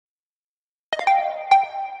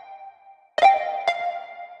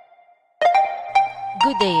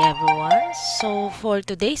Good day everyone. So for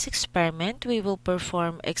today's experiment, we will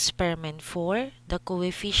perform experiment 4, the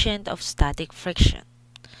coefficient of static friction.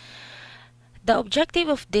 The objective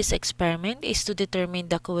of this experiment is to determine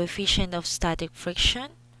the coefficient of static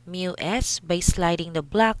friction, μs, by sliding the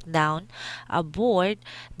block down a board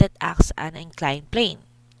that acts on an inclined plane.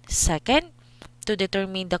 Second, to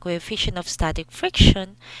determine the coefficient of static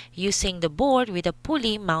friction using the board with a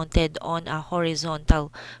pulley mounted on a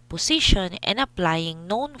horizontal position and applying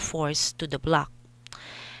known force to the block.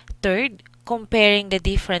 Third, comparing the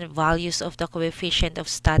different values of the coefficient of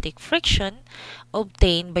static friction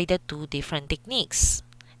obtained by the two different techniques.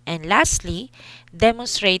 And lastly,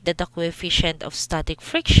 demonstrate that the coefficient of static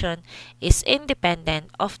friction is independent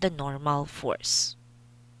of the normal force.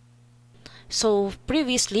 So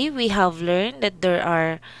previously, we have learned that there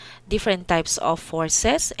are different types of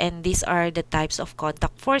forces, and these are the types of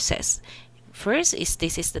contact forces. First is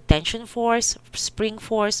the tension force, spring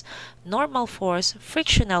force, normal force,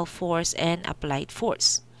 frictional force, and applied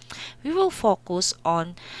force. We will focus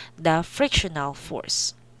on the frictional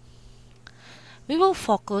force. We will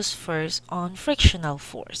focus first on frictional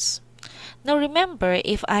force. Now remember,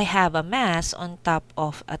 if I have a mass on top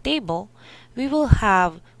of a table, we will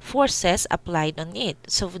have forces applied on it.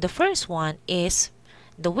 So the first one is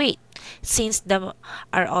the weight. Since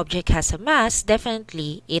our object has a mass,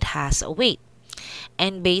 definitely it has a weight.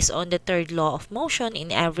 And based on the third law of motion,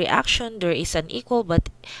 in every action there is an equal but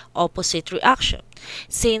opposite reaction.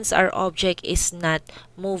 Since our object is not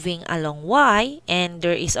moving along y and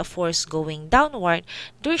there is a force going downward,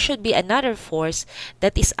 there should be another force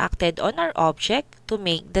that is acted on our object to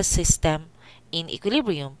make the system in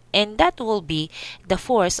equilibrium, and that will be the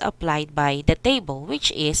force applied by the table, which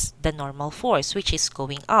is the normal force, which is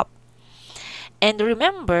going up. And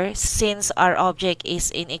remember, since our object is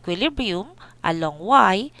in equilibrium along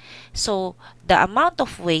y, so the amount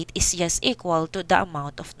of weight is just equal to the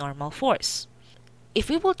amount of normal force. If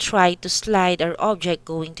we will try to slide our object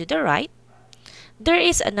going to the right, there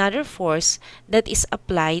is another force that is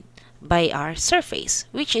applied by our surface,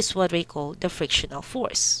 which is what we call the frictional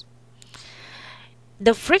force.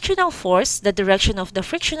 The frictional force, the direction of the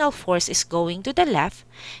frictional force is going to the left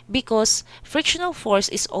because frictional force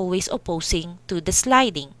is always opposing to the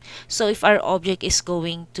sliding. So if our object is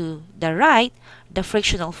going to the right, the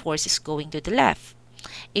frictional force is going to the left.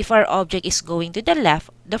 If our object is going to the left,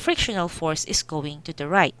 the frictional force is going to the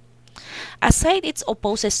right. Aside its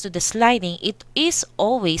opposes to the sliding, it is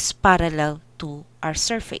always parallel to our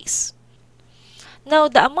surface. Now,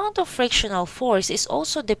 the amount of frictional force is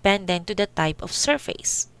also dependent to the type of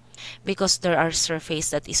surface, because there are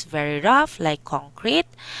surfaces that is very rough like concrete,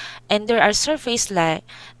 and there are surfaces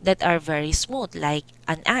that are very smooth like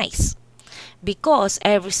an ice. Because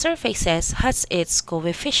every surface has its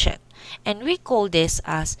coefficient, and we call this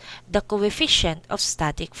as the coefficient of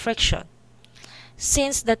static friction.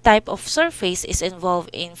 Since the type of surface is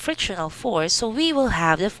involved in frictional force, so we will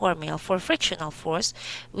have the formula for frictional force,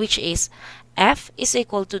 which is F is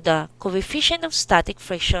equal to the coefficient of static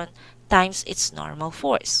friction times its normal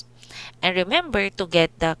force. And remember, to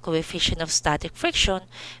get the coefficient of static friction,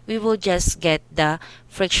 we will just get the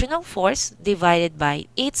frictional force divided by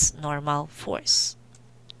its normal force.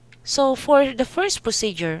 So for the first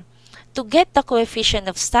procedure, to get the coefficient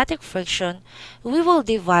of static friction, we will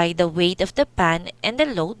divide the weight of the pan and the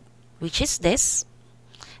load, which is this,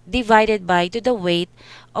 divided by the weight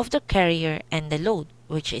of the carrier and the load,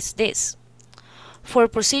 which is this. For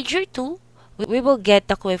procedure 2, we will get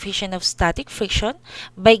the coefficient of static friction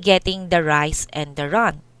by getting the rise and the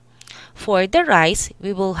run. For the rise,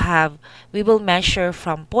 we will measure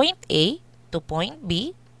from point A to point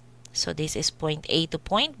B. So this is point A to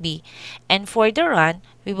point B. And for the run,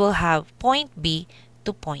 we will have point B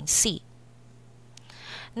to point C.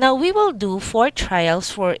 Now we will do 4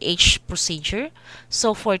 trials for each procedure.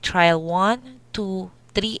 So for trial 1, 2,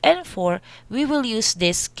 3, and 4, we will use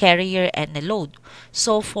this carrier and the load.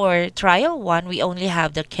 So for trial 1, we only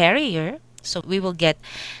have the carrier. So we will get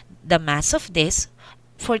the mass of this.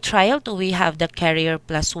 For trial 2, we have the carrier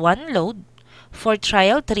plus 1 load. For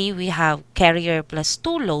trial 3, we have carrier plus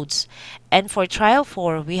 2 loads. And for trial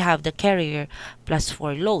 4, we have the carrier plus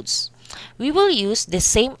 4 loads. We will use the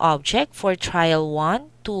same object for trial 1,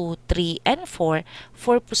 2, 3, and 4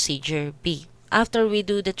 for procedure B. After we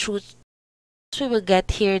do the truth, we will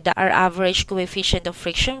get here our average coefficient of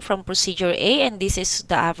friction from procedure A, and this is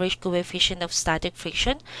the average coefficient of static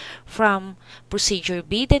friction from procedure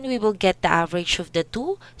B. Then we will get the average of the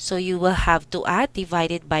two, so you will have to add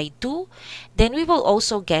divided by 2. Then we will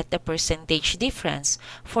also get the percentage difference.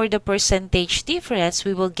 For the percentage difference,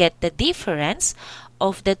 we will get the difference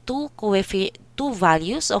of the two two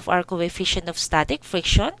values of our coefficient of static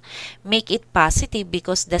friction. Make it positive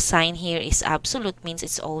because the sign here is absolute, means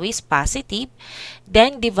it's always positive.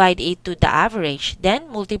 Then divide it to the average. Then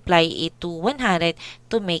multiply it to 100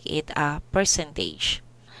 to make it a percentage.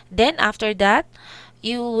 Then after that,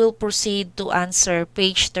 you will proceed to answer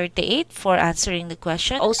page 38 for answering the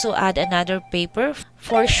question. Also add another paper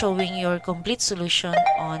for showing your complete solution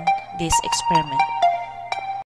on this experiment.